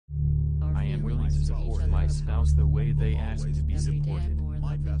to support my spouse the way they ask to be supported.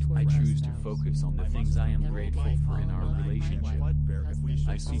 I choose to focus on the things I am grateful for in our relationship.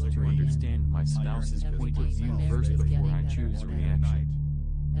 I seek to understand my spouse's point of view first before I choose a reaction.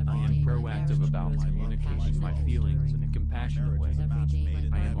 I am proactive about communicating my feelings in a compassionate way.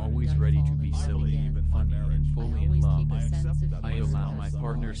 I am always ready to be silly, funny, and fully in love. I allow my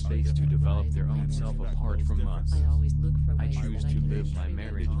partner space to develop their own self apart from us. I choose to live my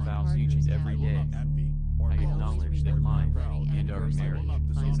marriage vows each and every day. I acknowledge that life and our marriage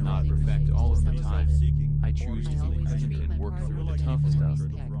is not perfect all of the time. I choose to be present and work through the tough stuff.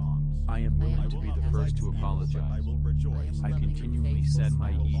 I am willing to be the first to apologize. I continually set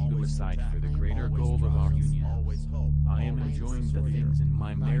my ego aside for the greater goal of our union. I am enjoying the things in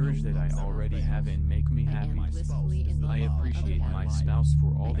my marriage that I already have and make me happy. I appreciate my spouse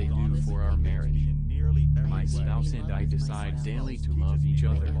for all they do for our marriage. My spouse and I decide daily to love each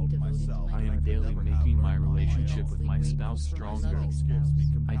other. I am daily making my relationship with my spouse stronger.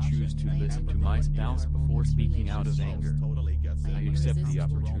 I choose to listen to my spouse before speaking out of anger. I accept the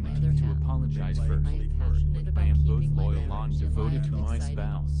opportunity to apologize first. I am both loyal and devoted to my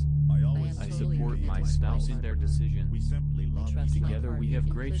spouse. I support my spouse in their decisions. Together we have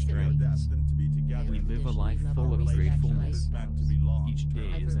great strengths. We live a life full of gratefulness. Each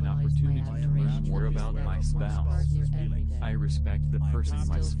day is an opportunity to learn more about my spouse. I respect the person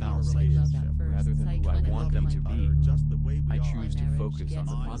my spouse is, rather than who I want them to be. I choose to focus on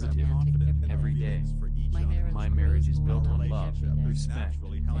the positive every day. My marriage is built on love, respect,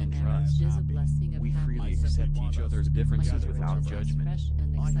 and trust. We freely accept each other's differences without judgment.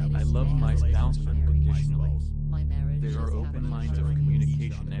 I love my spouse unconditionally. There are open lines of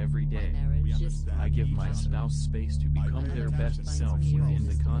communication every day. I give my spouse space to become their best self within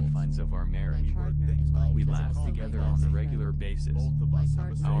the confines of our marriage. We laugh together on a regular basis.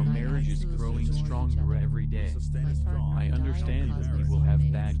 Our marriage is growing stronger every day. I understand that we will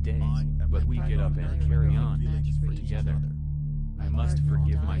have bad days, but we get up and carry on together. I must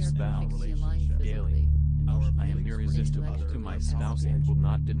forgive my spouse daily. I am irresistible to my spouse and will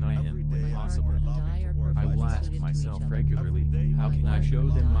not deny him when possible. I will ask myself regularly, how can I show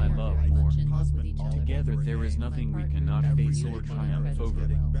them my love more? Together there is nothing we cannot face or triumph over.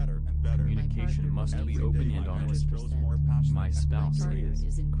 Communication must be open and honest. My spouse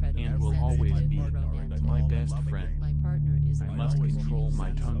is, and will always be, my best friend. I must control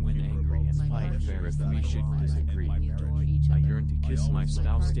my tongue when angry and fight fair if we should disagree. I yearn to kiss my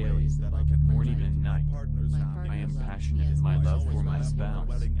spouse daily, morning and night. I am passionate in my love for my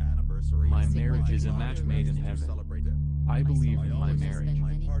spouse. My marriage is a match made in heaven. I believe in my marriage.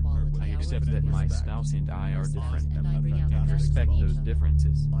 I accept that my spouse and I are different, and respect those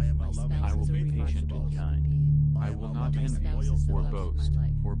differences. I will be patient and kind. I will not envy, or boast,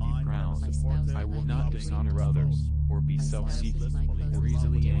 or be proud. I will not dishonor others, or be self-seeking, or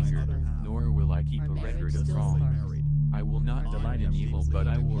easily angered, nor will I keep a record of wrong. I will not delight in evil, but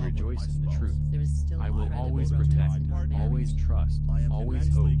I will rejoice in the truth. I will always protect, always trust, always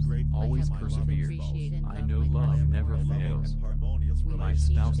hope, always persevere. I know love never fails. My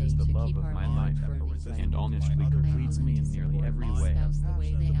spouse is the love of my life, and honestly completes me in nearly every way.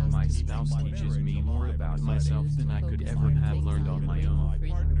 My spouse teaches me more about myself than I could ever have learned on my own.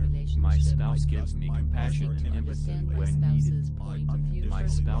 My spouse gives me compassion and empathy when needed. My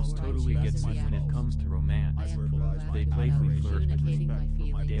spouse totally gets me when it comes to romance. They playfully flirt with me,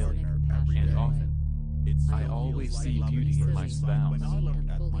 daily, and often. I always see beauty in my spouse.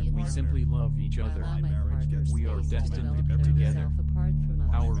 We simply love each other. We are destined to be together.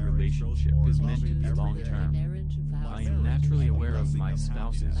 Our relationship is meant to be long-term. I am naturally aware of my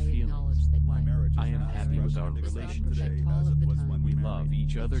spouse's feelings. I am happy with our relationship. We love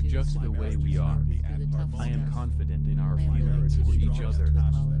each other just the way we are. I am confident in our feelings for each other.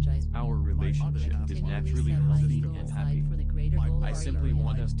 Our relationship is naturally healthy and happy. I simply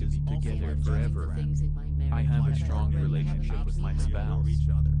want us to be together forever. I have a strong relationship with my spouse.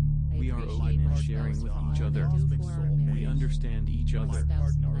 We are open and sharing with each other. We understand each other.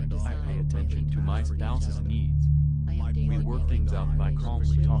 I pay attention to my spouse's needs. We work things out by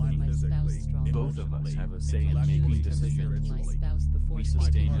calmly talking. Both of us have a say in making decisions. We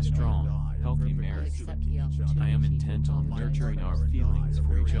sustain a strong, healthy marriage. I am intent on nurturing our feelings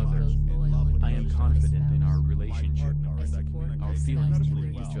for each other. I am confident in our relationship. Our feelings for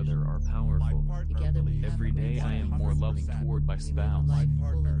each other are powerful. Every day I am more loving toward my spouse.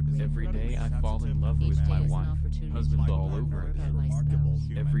 Every day I fall in love with my wife, husband all over again.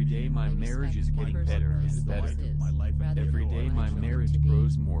 Every day my marriage is getting better and better. Every day my marriage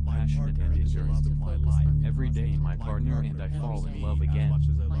grows more passionate and enduring. Every day my partner and I fall in love again.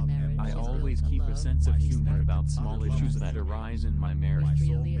 I always always keep a sense of humor about small issues that arise in my marriage.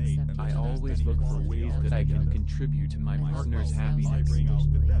 I always look for ways that I can contribute to my partner's happiness.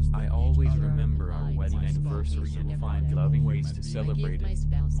 I always remember our wedding anniversary and find loving ways to celebrate it.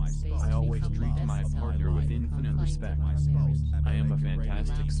 I always treat my partner with infinite respect. I am a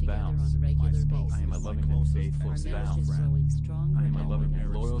fantastic spouse. I am a loving and faithful spouse. I am a loving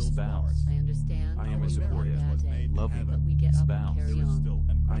and loyal spouse. I am a supportive, loving spouse.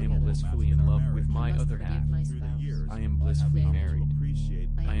 I am blissfully in love with my other half. I am blissfully married.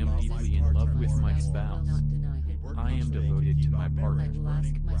 I am deeply in love with my spouse. I am devoted to my partner.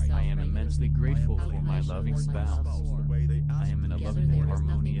 I am immensely grateful for my loving spouse. I am in a loving and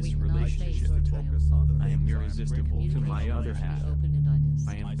harmonious relationship. I am irresistible to my other half.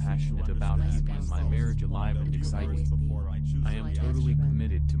 I am passionate about keeping my marriage alive and exciting. I am totally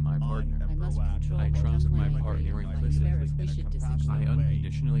committed to my partner. I trust my partner implicitly. I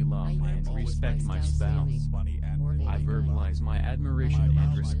unconditionally love and respect my spouse. I verbalize my admiration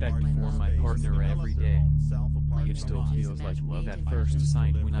and respect for my partner every day. It still feels like love at first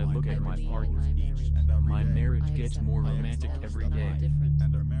sight when I look at my partner. My marriage gets more romantic every day.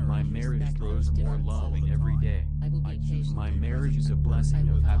 My marriage grows more loving every day. My marriage is a blessing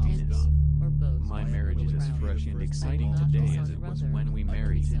of happiness. My marriage is as fresh and exciting today as it was when we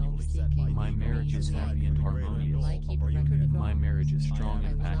married. My marriage is happy and harmonious. My marriage is strong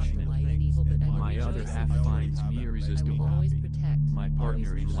and passionate. My other half finds me irresistible. My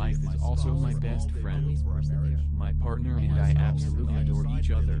partner in life is also my best friend. My partner and I absolutely adore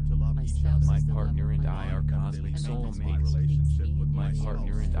each other. My partner and I are cosmic soulmates. My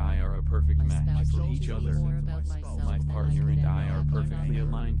partner and I are a perfect match for each other. My partner and I are perfectly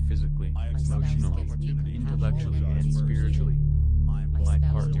aligned physically, emotionally, intellectually, and spiritually. My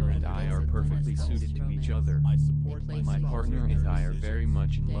partner and I are perfectly suited to each other. My partner and I are very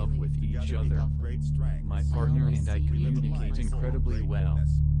much in love with each other. My partner and I communicate incredibly well.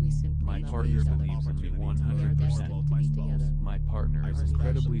 My partner believes in me 100%. My partner is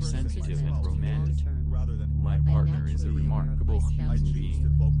incredibly sensitive and romantic. My partner is a remarkable human being.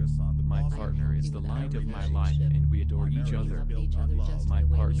 My partner is the light of my life and we adore each other. My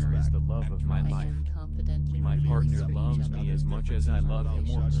partner is the love of my life. My partner loves me as much as I love him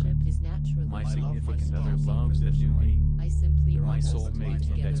or her. My significant other loves the new me. My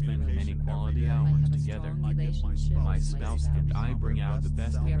soulmate and I spend many quality hours together. My spouse and I bring out the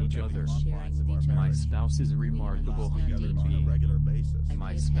best in each other. My spouse is a remarkable human being.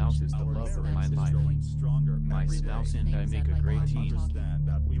 My spouse is the love of my life. My spouse and I make a great team.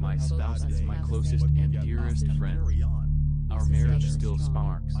 My spouse is my closest and dearest friend. Our marriage still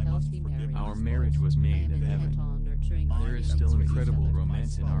sparks. Our marriage was made in heaven. There is still incredible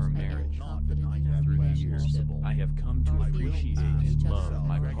romance in our marriage. Through the years, I have come to appreciate and love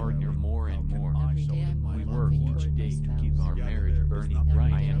my partner more and more. We work each day to keep our marriage burning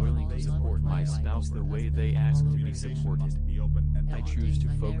bright. I am willing to support my spouse the way they ask to be supported. I choose to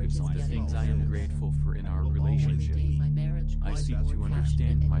focus on the things I am grateful for in our relationship. I seek to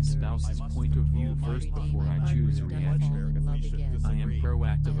understand my spouse's point of view first before I choose a reaction. I am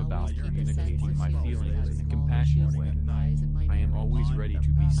proactive about communicating my feelings in a compassionate way. I am always ready to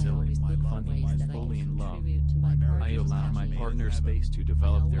be silly, funny, and fully in love. I allow my partner space to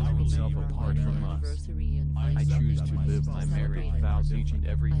develop their own self apart from us. I choose to live my marriage vows each and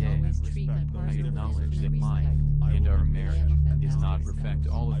every day. I acknowledge that life and our marriage is not perfect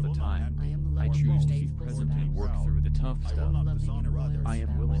all of the time. I choose to be present and work through the tough stuff. I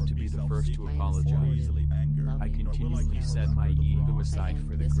am willing to be the first to apologize. I continually set my ego aside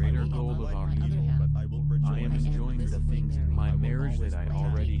for the greater goal of our union. I am enjoying the things in my marriage that I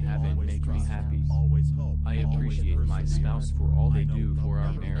already have and make me happy. I appreciate my spouse for all they do for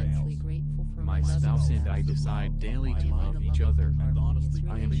our marriage. My spouse and I decide daily to love each other.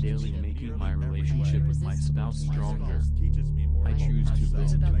 I am daily making my relationship with my spouse stronger. I choose to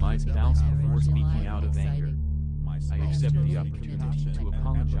listen to my spouse before speaking out of anger. I accept the opportunity to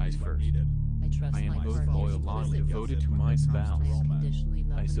apologize first. I am both loyal and devoted to my spouse.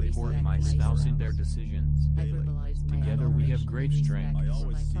 I support my spouse in their decisions. Together we have great strength.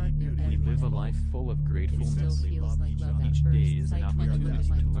 We live a life full of gratefulness. Each day is an opportunity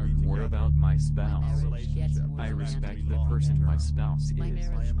to learn more about my spouse. I respect the person my spouse is,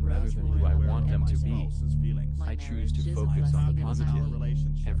 rather than who I want them to be. I choose to focus on the positive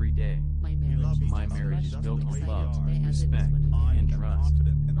every day. My marriage is built on love, respect, and trust.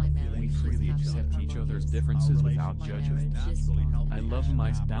 We freely accept each other's differences without judgment. I love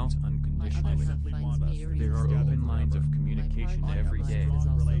my spouse unconditionally. There are open lines of communication every day.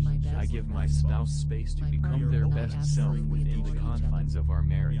 I give my spouse space to become their best self within the confines of our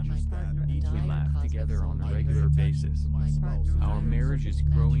marriage. We laugh together on a regular basis. Our marriage is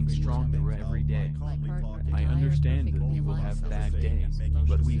growing stronger every day. I understand that we will have bad days,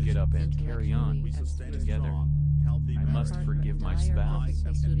 but we get up and carry on together. I must forgive my spouse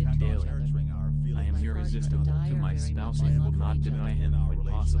daily. I am irresistible to my spouse and will not deny him when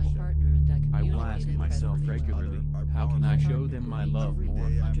possible. I will ask myself regularly, how can I show them my love more?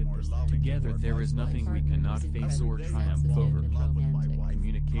 Together there is nothing we cannot face or triumph over.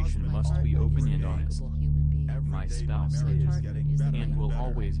 Communication must be open and honest. My spouse is, and will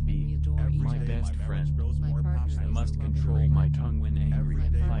always be, my best friend. I must control my tongue when angry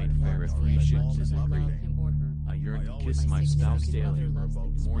and fight fair if we should disagree. I yearn to kiss my spouse daily,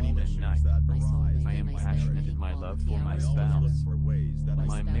 morning and night. I am passionate in my love for my spouse.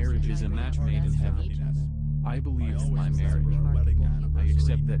 My marriage is a match made in heaven. I believe in my marriage. I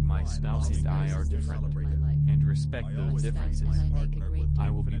accept that my spouse and I are different, and respect those differences. I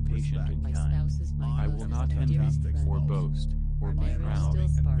will be patient and kind. I will not envy, or boast, or be proud.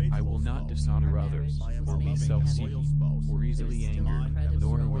 I will not dishonor others, or be self-seeking, or easily angered,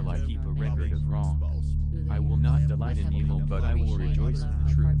 nor will I keep a record of wrong. I will not delight in evil, but I will rejoice in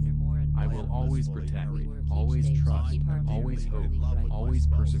the truth. I will always protect, always trust, always hope, always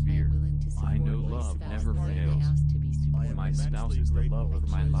persevere. I know love never fails. My spouse is the love of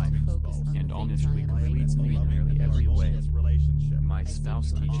my life, and honestly completes me in nearly every way. My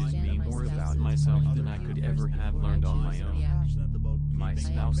spouse teaches me more about myself than I could ever have learned on my own. My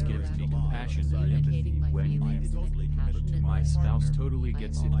spouse gives me compassion and empathy when needed. My spouse totally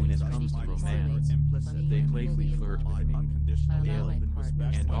gets it when it comes to romance. They playfully flirt with me, daily,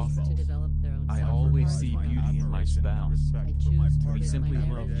 and often. I always see beauty in my spouse. We simply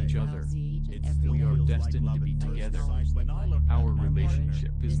love each other. We are destined to be together. Our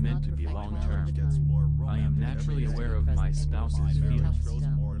relationship is meant to be long-term. I am naturally aware of my spouse's feelings.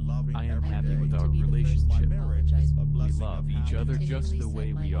 I am happy with our relationship. We love each other just the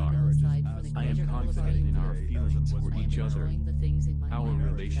way we are. I am confident in our feelings for each other. Our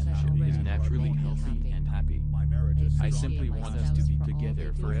relationship is naturally healthy and happy. I simply want us to be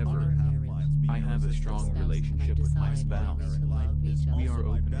together forever. I have a strong relationship with my spouse. We are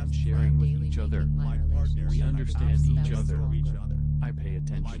open and sharing with each other. We understand each other. I pay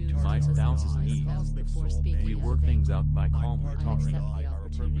attention to my spouse's needs. We work things out by calmly talking.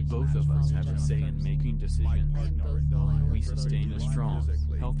 Both of us have a say in making decisions. We sustain a strong,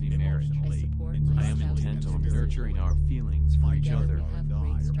 healthy marriage. I am intent on nurturing our feelings for each other.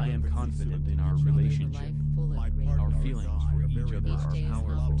 I am confident in our relationship. Our feelings for each other are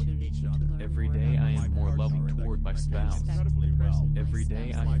powerful. Every day I am more loving toward my spouse. Every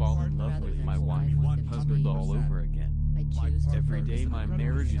day I fall in love with my wife, husband all over again. Every day my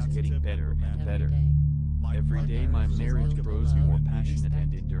marriage is getting better and better. Every day my marriage grows more passionate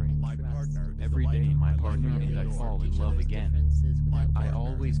and enduring. Every day my partner and I fall in love again. I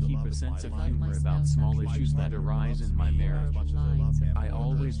always keep a sense of humor about small issues that arise in my marriage. I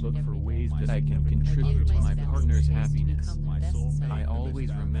always look for ways that I can contribute to my partner's happiness. I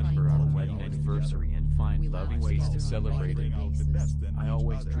always remember our wedding anniversary and find loving ways to celebrate it. I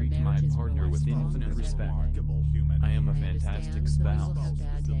always treat my partner with infinite respect. I am a fantastic spouse.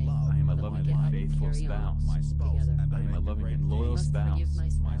 I am a loving and faithful spouse. I am a loving and loyal spouse.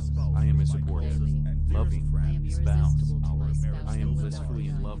 I am a supportive, loving spouse. I am blissfully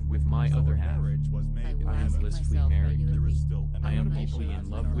in love with my other half. I am blissfully married. I am deeply in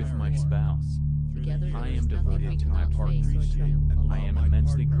love with my spouse. I am devoted to my partner. I am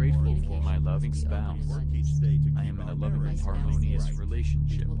immensely grateful for my loving spouse. I am in a loving and harmonious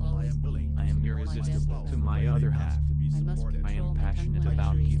relationship. I am irresistible to my other half. I am passionate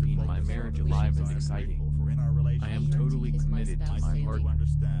about keeping my marriage alive and exciting. I am totally committed to my partner.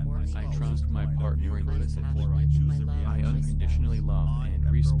 I trust my partner implicitly. I unconditionally love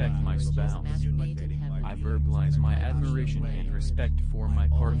and respect my spouse. I verbalize my admiration and respect for my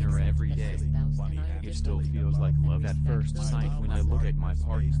partner every day. It still feels like love at first sight when I look at my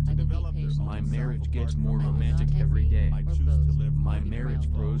partner. My marriage gets more romantic every day. My marriage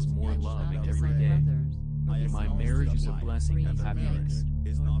grows more loving every day. My marriage is a blessing of happiness.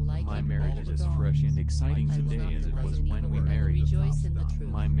 My marriage is as fresh and exciting today as it was when we married.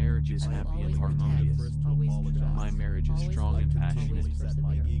 My marriage is happy and harmonious. My marriage is strong and passionate.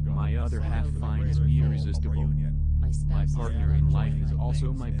 My other half finds me irresistible. My partner in life is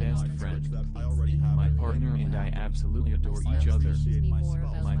also my best friend. My partner and I absolutely adore each other.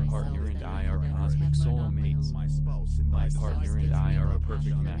 My partner and I are cosmic soul My partner and I are a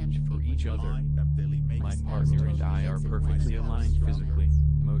perfect match for each other. My partner and I are perfectly aligned physically,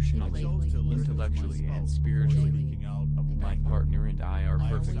 emotionally, intellectually and spiritually. My partner and I are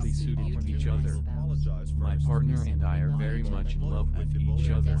perfectly suited to each other. My partner and I are very much in love with each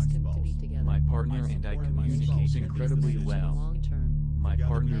other. My partner and I communicate incredibly well. My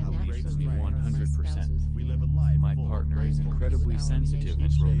partner believes in me 100%. My partner is incredibly sensitive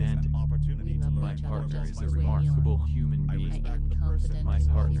and romantic. My partner is a remarkable human being. My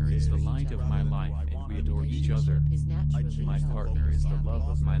partner is the light of my life and we adore each other. My partner is the love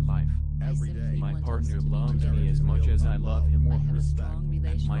of my life. My partner loves me as much as I love him or her.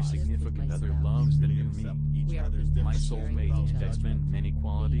 My significant other loves the new me. My soulmate and I spend many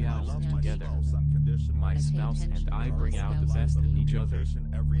quality hours together. My spouse and I bring out the best in each other.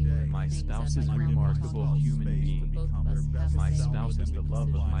 My spouse is a remarkable human being. My spouse is the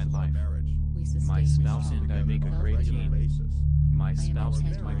love of my life. My spouse and I make a great team. My spouse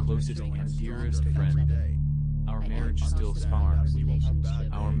is my closest and dearest friend. Our marriage still sparks.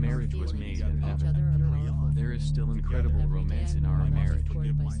 Our marriage was made in heaven. There is still incredible romance in our marriage.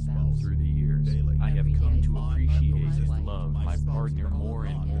 Through the years, I have come to appreciate and love my partner more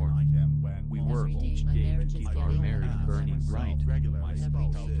and more. We work each day to keep our marriage burning bright.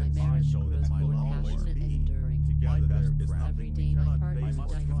 Every day my partner and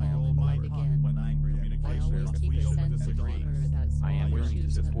I fall in love again. I always keep a sense of honor about I am willing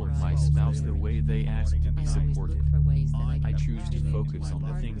to support my spouse the way they ask to be supported. I choose to focus on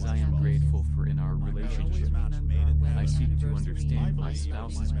the things I am grateful for in our relationship. I seek to understand my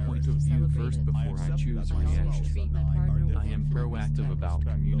spouse's point of view first before I choose reaction. I am proactive about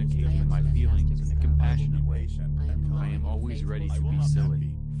communicating my feelings in a compassionate way. I am always ready to be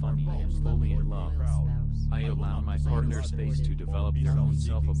silly, funny and fully in love. I allow my partner space to develop their own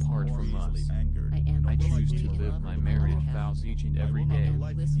self apart from us. I choose to live my marriage vows each and every day.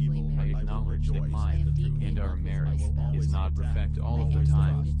 I acknowledge that my and our marriage is not perfect all of the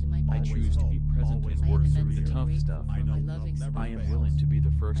time. I choose to be present and work through the tough stuff. I am willing to be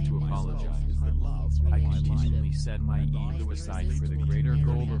the first to apologize. I continually set my ego aside for the greater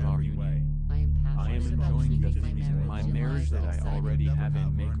goal of our union. I am enjoying the things in my marriage that I already have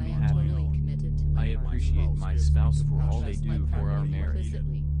and make me happy. I appreciate my spouse for all they do for our marriage.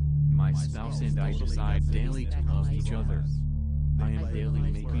 My spouse and I decide daily to love each other. I am daily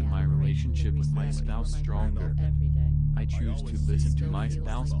making my relationship with my spouse stronger. I choose to listen to my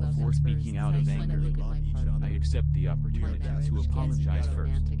spouse before speaking out of anger. I accept the opportunity to apologize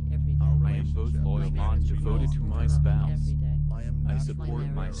first. I am both loyal and devoted to my spouse. I support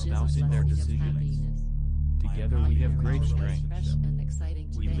my spouse in their decisions. Together we have great strengths.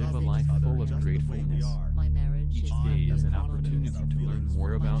 We live a life full of gratefulness. Each day is an opportunity to learn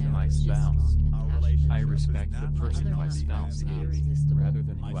more about my spouse. I respect the person my spouse is, rather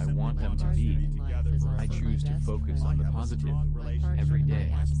than who I want them to be. I choose to focus on the positive every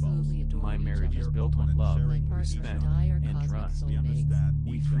day. My marriage is built on love, respect, and trust.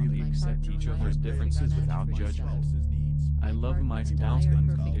 We freely accept each other's differences without judgment. I love my spouse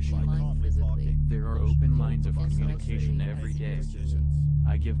unconditionally. There are open lines of communication every day.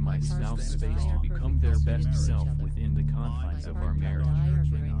 I give my spouse space to become their best self within the confines of our marriage.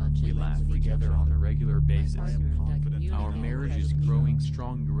 We laugh together on a regular basis. Our marriage is growing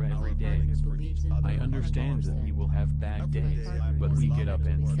stronger every day. I understand that we will have bad days, but we get up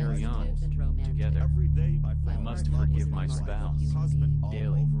and carry on together. I must forgive my spouse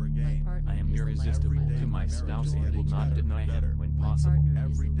daily. I am irresistible to my spouse and will not deny him when possible.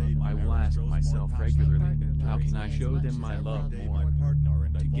 I will ask myself regularly, how can I show them my love more?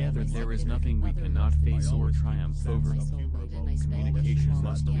 Together there is nothing we cannot face or triumph over. Communication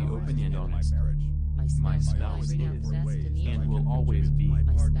must be open and honest. My spouse is, and will always be,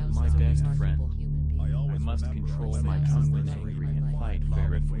 my best friend. I must control my tongue when angry and fight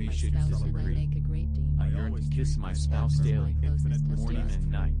fair if we should disagree. I yearn to kiss my spouse daily, morning and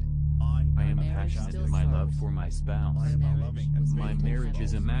night. I am passionate in my love for my spouse. My marriage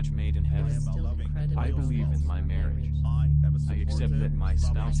is a match made in heaven. I believe in my marriage. I accept that my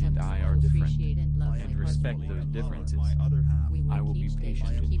spouse and I are different, and respect those differences. I will be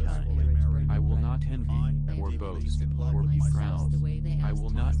patient and kind. I will not envy, or boast, or be proud. I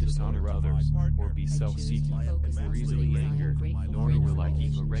will not dishonor others, or be self-seeking, or easily angered, nor will I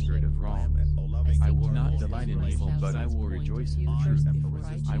keep a record of wrongs. I will not delight in evil, but I will rejoice in the truth.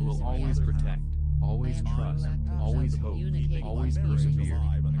 I will always protect, always trust, always hope, always persevere.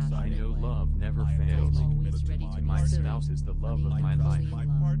 I know love never fails. My spouse is the love of my life,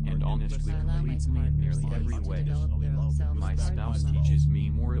 and honestly completes me in nearly every way. My spouse teaches me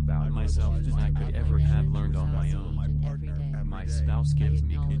more about myself than I could ever have learned on my own. My spouse gives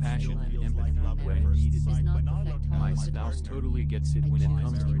me compassion and empathy when needed. My spouse totally gets it when it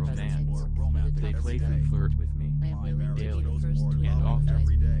comes to romance. They playfully flirt with me, daily, and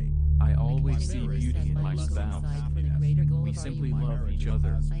often. I always see beauty in my spouse. We simply love each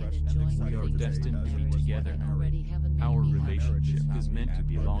other. We are destined to be together. Our relationship is meant to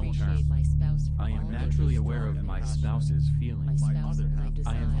be long-term. I am naturally aware of my spouse's feelings.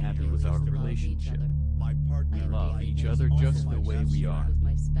 I am happy with our relationship. We love each other just the way we are.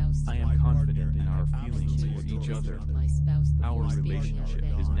 I am confident in our feelings for each other. Our relationship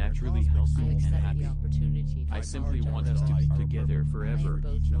is naturally healthy and happy. I simply want us to be together forever.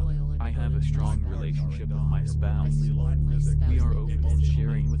 I have a strong relationship with my spouse. We are open and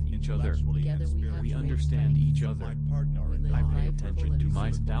sharing with each other. We understand each other. I pay attention to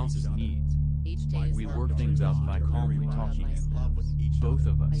my spouse's needs. We work things out by calmly talking. Both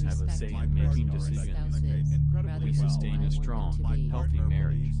of us have a say in making decisions. We sustain a strong, healthy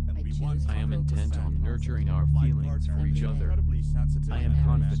marriage. I am intent on nurturing our feelings for each other. I am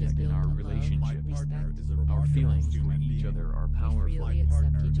confident in our relationship. Our feelings for each other are powerful.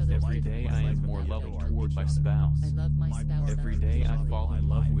 Every day I am more loving toward my spouse. Every day I fall in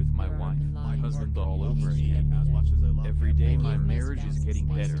love with my wife, my husband all over again. Every day my marriage is getting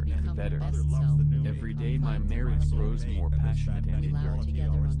better and better. Every day my marriage grows more passionate and enduring.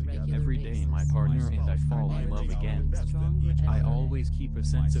 Every day my partner and I fall in love again. I always keep a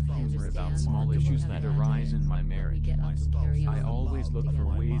sense of humor about small issues that arise in my marriage. I always look for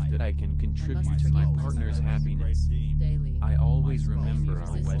ways that I can contribute to my partner's happiness. I always remember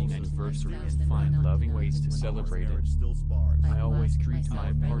our wedding anniversary and find loving ways to celebrate it. I always treat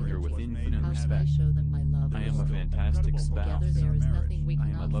my partner with infinite respect. I am a fantastic spouse. I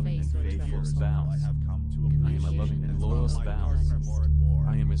am a loving and faithful spouse. I am a loving and loyal spouse.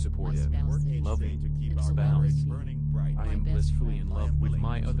 I am a supportive, loving spouse. I am blissfully in love with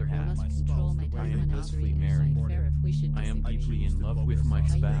my other half. I am blissfully married. I am deeply in love with my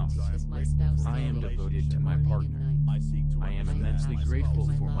spouse. I am devoted to my partner. I am immensely grateful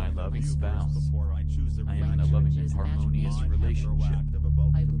for my loving spouse. I am in a loving and harmonious relationship.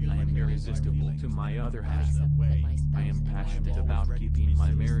 I am irresistible to my other half. I am passionate about keeping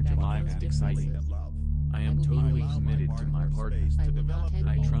my marriage alive and exciting. I am totally committed to my partner.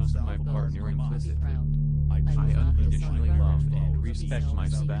 I trust my partner implicitly. I unconditionally love and respect my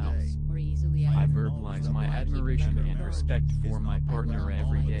spouse. I verbalize my admiration and respect for my partner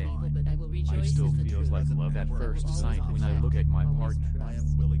every day. It still feels like love at first sight when I look at my partner.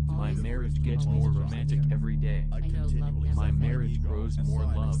 My marriage gets more romantic every day. My marriage grows more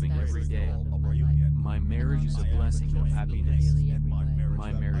loving every day. My marriage is a blessing of happiness.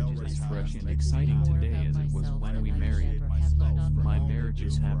 My marriage is as fresh and exciting today as it was when we married. My marriage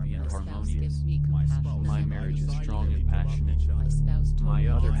is happy and harmonious. My marriage is strong and passionate. My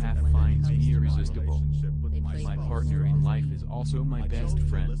other half finds me irresistible. My partner in life is also my best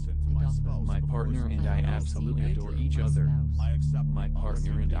friend. My partner and I absolutely adore each other. My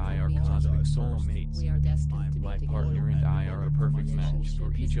partner and I are cosmic soulmates. My partner and I are a perfect match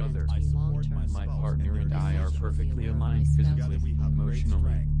for each other. My partner and I are perfectly aligned physically,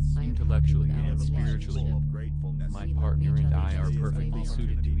 emotionally, intellectually, and spiritually. My partner and I are perfectly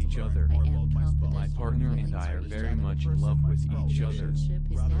suited to each other. My partner and I are very much in love with each other.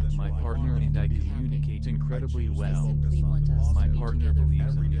 My partner and I communicate incredibly well. My partner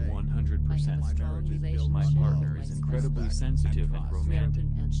believes in me 100%. My partner is incredibly sensitive and romantic.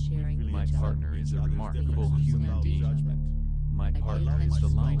 My partner is a remarkable human being. My partner is the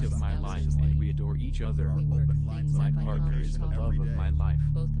light of my life and we adore each other. My partner is the love of my life.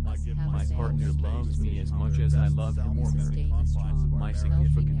 My partner loves me as much as I love him or her. My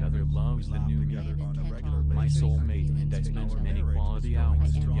significant other loves the new me. My soulmate and I spend many quality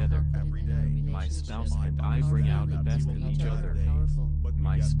hours together. My spouse and I bring out the best in each other.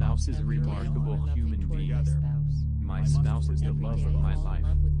 My spouse is a remarkable human being. My spouse is the love of my life.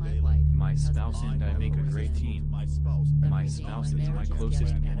 My spouse and I make a great team. My spouse is my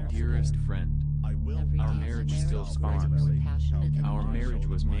closest and dearest friend. Our marriage still sparks. Our marriage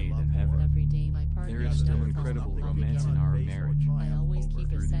was made in heaven. There is still incredible romance in our marriage.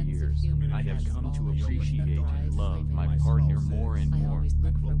 Through the years, I have come to appreciate and love my partner more and more.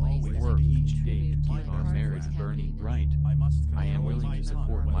 We work each day to keep our marriage burning bright. I am willing to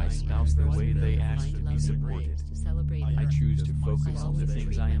support my spouse the way they ask to be supported. I choose to focus on the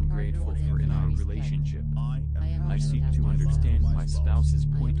things I am grateful for in our relationship. I seek to understand my spouse's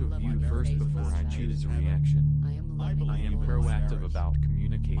point of view first before I choose a reaction. I am proactive about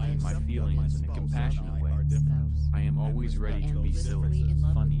communicating my feelings in a compassionate way. I am always ready to be silly,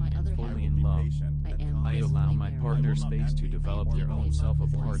 funny, and fully in love. I partner's space to develop their own self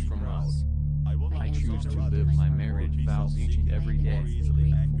apart from us. I choose to live my marriage vows each and every day.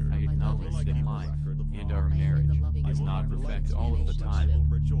 I acknowledge that life, and our marriage, is not perfect all of the time.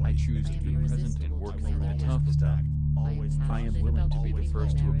 I choose to be present and work through the tough stuff. I am willing to be the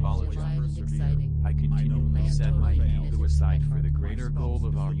first to apologize. I continually set my ego aside for the greater goal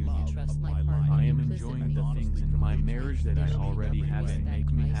of our union. I am enjoying the things in my marriage that I already have and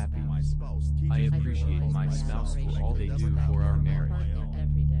make me happy. I appreciate my spouse for all they do for our marriage.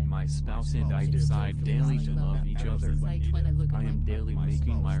 My spouse and I decide daily to love each other. I am daily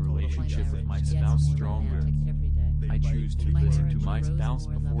making my relationship with my spouse stronger. I choose to listen to my spouse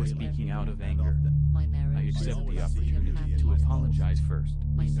before speaking out of anger. I accept the opportunity to apologize first.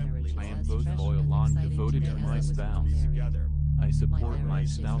 I am both loyal and devoted to my spouse. I support my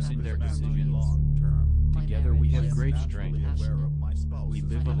spouse in their decisions. Together we have great strength. We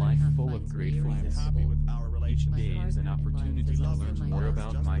live a life full of gratefulness. Each day is an opportunity to learn more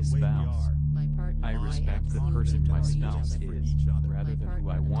about my spouse. I respect the person my spouse is, rather than who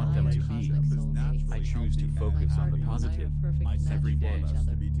I want them to be. I choose to focus on the positive every day.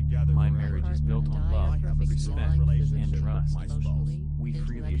 My marriage is built on love, respect, and trust. We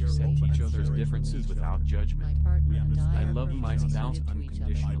freely accept each other's differences without judgment. I love my spouse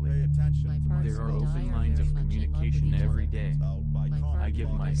unconditionally. There are open lines of communication every day. I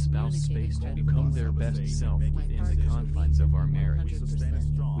give my spouse space to become their best self within the confines of our marriage.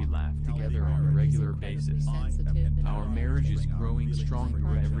 We laugh together on a regular basis. Our marriage is growing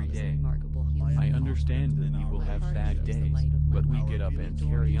stronger every day. I understand that we will have bad days, but we get up and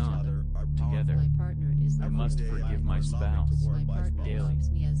carry on together. I must forgive my spouse daily.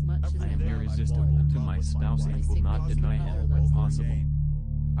 I am irresistible to my spouse and will not deny him when possible.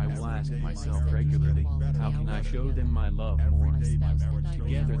 I will ask myself regularly, how can I show them my love more?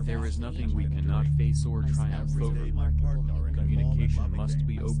 Together there is nothing we cannot face or triumph over. Communication must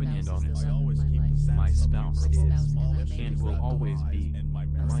be open and honest. My spouse is, and will always be,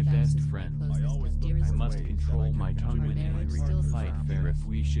 my best friend. I must control my tongue when angry and fight fair if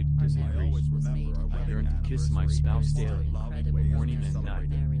we should disagree. I yearn to kiss my spouse daily, morning and night.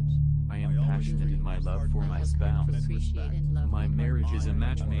 I am passionate in my love for my spouse. My marriage is a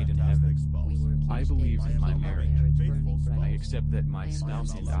match made in heaven. I believe in my marriage. I accept that my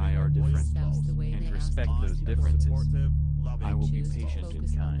spouse and I are different, and respect those differences. I will be patient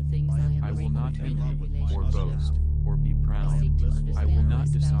and kind. I will not envy, or boast, or be proud. I will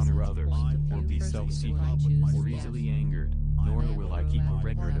not dishonor others, or be self-seeking, or easily angered, nor will I keep a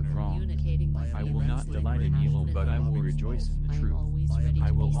record of wrong. I will not delight in evil, but I will rejoice in the truth.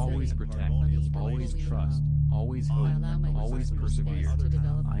 I will always protect, always trust, always hope, always persevere.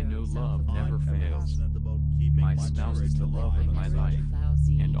 I know love never fails. My spouse is the love of my life,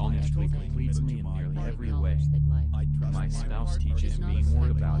 and honestly completes me in nearly every way. My spouse teaches me more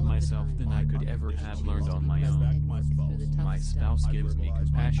about myself than I could ever have learned on my own. My spouse gives me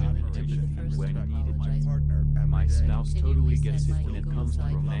compassion and empathy when needed. My spouse totally gets it when it comes to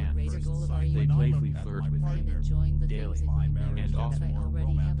romance. They playfully flirt with me, daily, and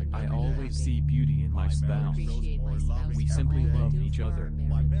often. I always see beauty in my spouse. We simply love each other.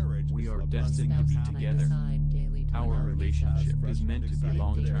 We are destined to be together. Our relationship is meant to be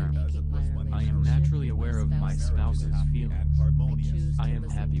long-term. I am naturally aware of my spouse's feelings. I am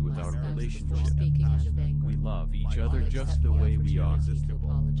happy with our relationship. We love each other just the way we are.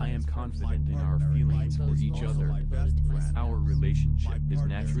 I am confident in our feelings for each other. Our relationship is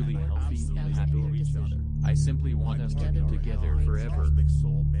naturally healthy and happy. I simply want us to be together forever.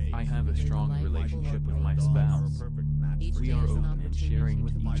 I have a strong relationship with my spouse. We are open and sharing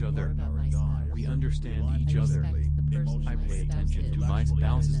with each other. We understand each other. I pay attention to my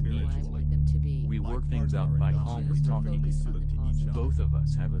spouse's needs. We work things out by calmly talking. Both of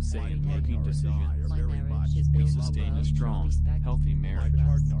us have a say in making decisions. We sustain a strong, healthy marriage.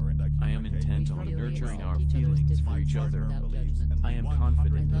 I am intent on nurturing our feelings for each other. I am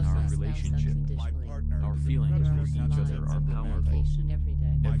confident in our relationship. Our feelings for each other are powerful.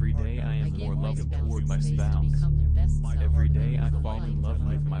 Every day I am more loving toward my spouse. Every day I fall in love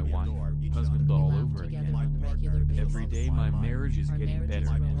with my wife, husband all over again. Every day my marriage is getting better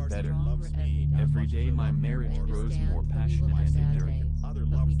and better. Every day my marriage grows more passionate and enduring.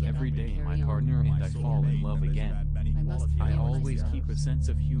 Every day my partner and I fall in love again. I always keep a sense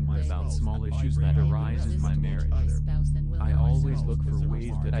of humor about small issues that arise in my marriage. I always look for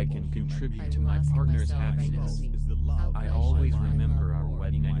ways that I can contribute to my partner's happiness. I always remember our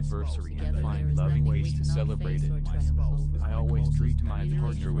wedding anniversary and find loving ways to celebrate it. I always treat my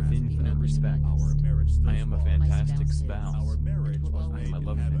partner with infinite respect. I am a fantastic spouse. I am a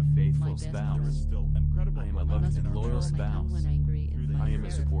loving and faithful loyal spouse. still incredible I am a romance loving in and our loyal marriage. spouse. When angry Through the and I am a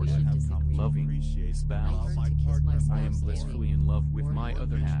years, supportive, I have come to loving appreciate spouse. my I learned to kiss partner. myself I am daily. blissfully in love with my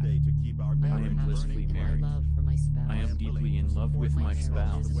other Each half. day to keep our I marriage am have blissfully confident in married. my love for my spouse. I am deeply in love with my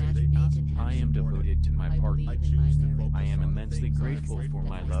spouse. His imagined I am intention. devoted to my I partner. believe I in choose my to marriage. focus I am on immensely things I am grateful grateful for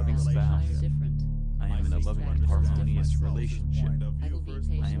my in loving our spouse. Desire different. I am in a loving and Respect harmonious myself. relationship. I will be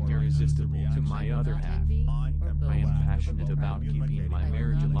patient. I am with irresistible others. to my other Without half. envy or I am boast. passionate about keeping my I will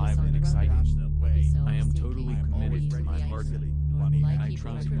marriage not alive and dishonor exciting. others, or be I am self-seeking, totally or committed be to my envious, partner. nor will I I keep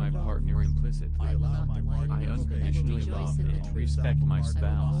trust record my of wrong. partner implicitly. I will not delight I in evil, but I will unconditionally rejoice love in the and truth. respect my I will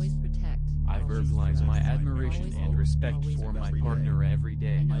spouse. always protect. I always verbalize trust, my admiration always and hope, respect always for my persevere. partner every I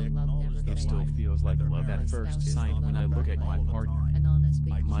day. know love never It fails. still feels like love at first sight when I look at my partner. An honest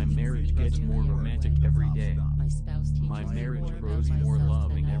My beginning marriage leads gets to more marriage. romantic every day. My spouse teaches My me marriage more grows about more myself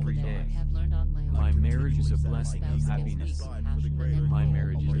loving than I every could day. ever have learned on my own. My marriage is a My blessing spouse of gives me happiness. compassion and My empathy.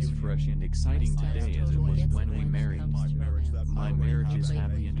 marriage is as fresh and exciting My spouse today as it totally was gets when it we when it married. comes to romance. My marriage is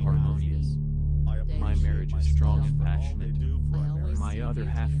happy and harmonious. My Daily marriage is strong and passionate. I always My see other beauty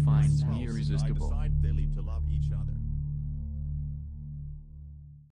half in my finds spouse. me irresistible. I decide they lead to love